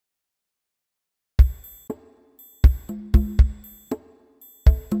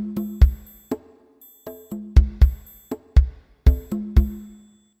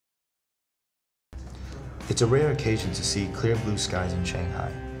It's a rare occasion to see clear blue skies in Shanghai.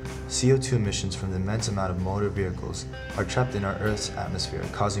 CO2 emissions from the immense amount of motor vehicles are trapped in our Earth's atmosphere,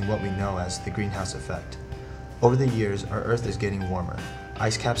 causing what we know as the greenhouse effect. Over the years, our Earth is getting warmer,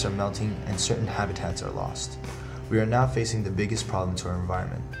 ice caps are melting, and certain habitats are lost. We are now facing the biggest problem to our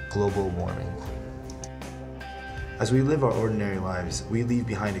environment: global warming. As we live our ordinary lives, we leave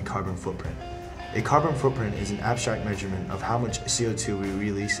behind a carbon footprint. A carbon footprint is an abstract measurement of how much CO2 we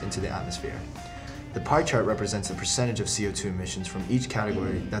release into the atmosphere. The pie chart represents the percentage of CO2 emissions from each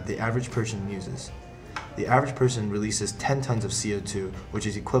category that the average person uses. The average person releases 10 tons of CO2, which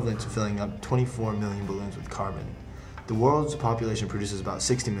is equivalent to filling up 24 million balloons with carbon. The world's population produces about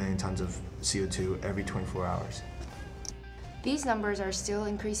 60 million tons of CO2 every 24 hours. These numbers are still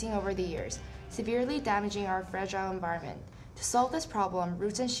increasing over the years, severely damaging our fragile environment. To solve this problem,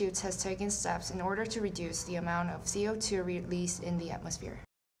 Roots and Shoots has taken steps in order to reduce the amount of CO2 released in the atmosphere.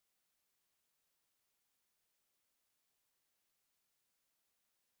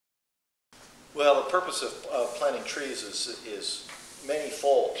 Well, the purpose of planting trees is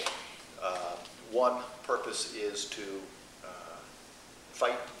many-fold. One purpose is to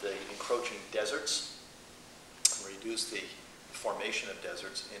fight the encroaching deserts, reduce the formation of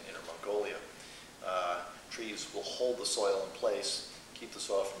deserts in Inner Mongolia. Trees will hold the soil in place, keep the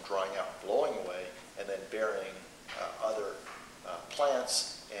soil from drying out and blowing away, and then burying other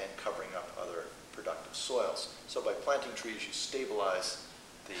plants and covering up other productive soils. So by planting trees, you stabilize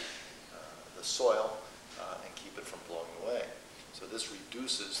the soil and keep it from blowing away. So this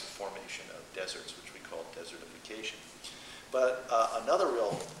reduces the formation of deserts, which we call desertification. But another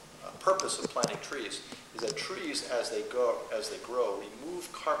real purpose of planting trees is that trees, as they grow,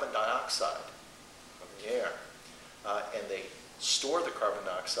 remove carbon dioxide from the air, and they store the carbon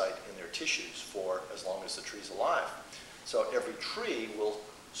dioxide in their tissues for as long as the tree's alive. So every tree will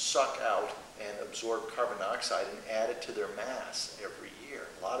suck out and absorb carbon dioxide and add it to their mass every year.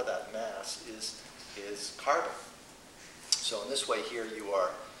 A lot of that mass is carbon. So in this way here you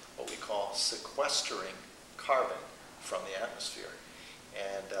are what we call sequestering carbon from the atmosphere.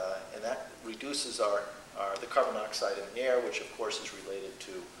 And that reduces the carbon dioxide in the air, which of course is related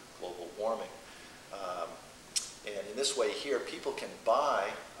to global warming. And in this way here, people can buy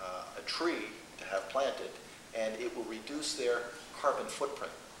a tree to have planted, and it will reduce their carbon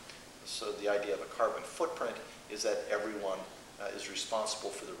footprint. So the idea of a carbon footprint is that everyone is responsible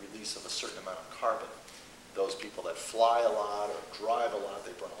for the release of a certain amount of carbon. Those people that fly a lot or drive a lot,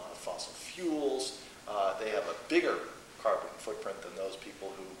 they burn a lot of fossil fuels, they have a bigger carbon footprint than those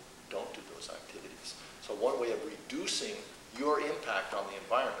people who don't do those activities. So one way of reducing your impact on the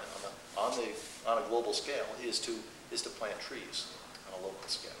environment on a global scale is to plant trees on a local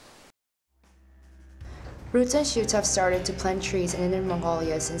scale. Roots and Shoots have started to plant trees in Inner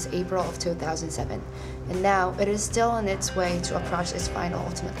Mongolia since April of 2007, and now it is still on its way to approach its final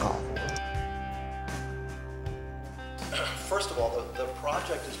ultimate goal. First of all, the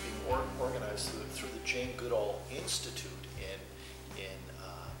project is being organized through the Jane Goodall Institute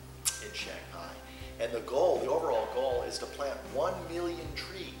in Shanghai. And the overall goal is to plant 1 million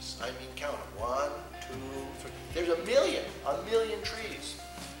trees. I mean, count them. 1, 2, 3. There's a million trees.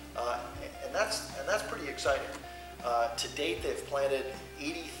 And that's pretty exciting. To date, they've planted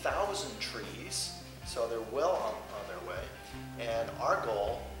 80,000 trees, so they're well on their way. And our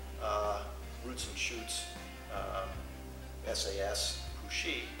goal, Roots and Shoots SAS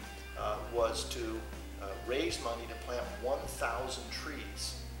Puxi, was to raise money to plant 1,000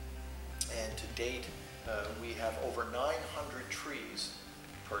 trees. And to date, we have over 900 trees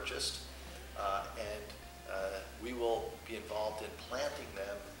purchased, and we will be involved in planting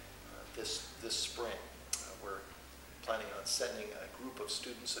them this spring. We're planning on sending a group of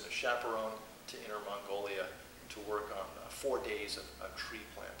students and a chaperone to Inner Mongolia to work on 4 days of tree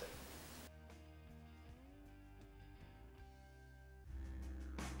planting.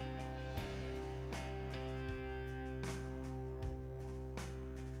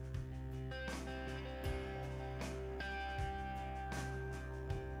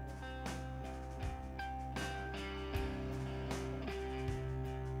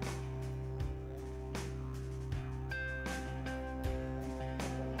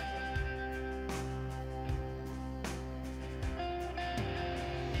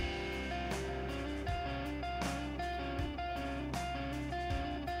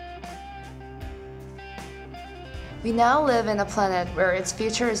 We now live in a planet where its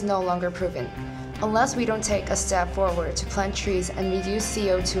future is no longer proven. Unless we don't take a step forward to plant trees and reduce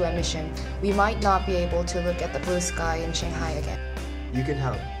CO2 emission, we might not be able to look at the blue sky in Shanghai again. You can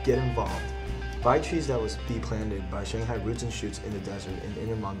help. Get involved. Buy trees that will be planted by Shanghai Roots and Shoots in the desert in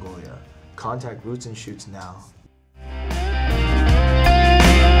Inner Mongolia. Contact Roots and Shoots now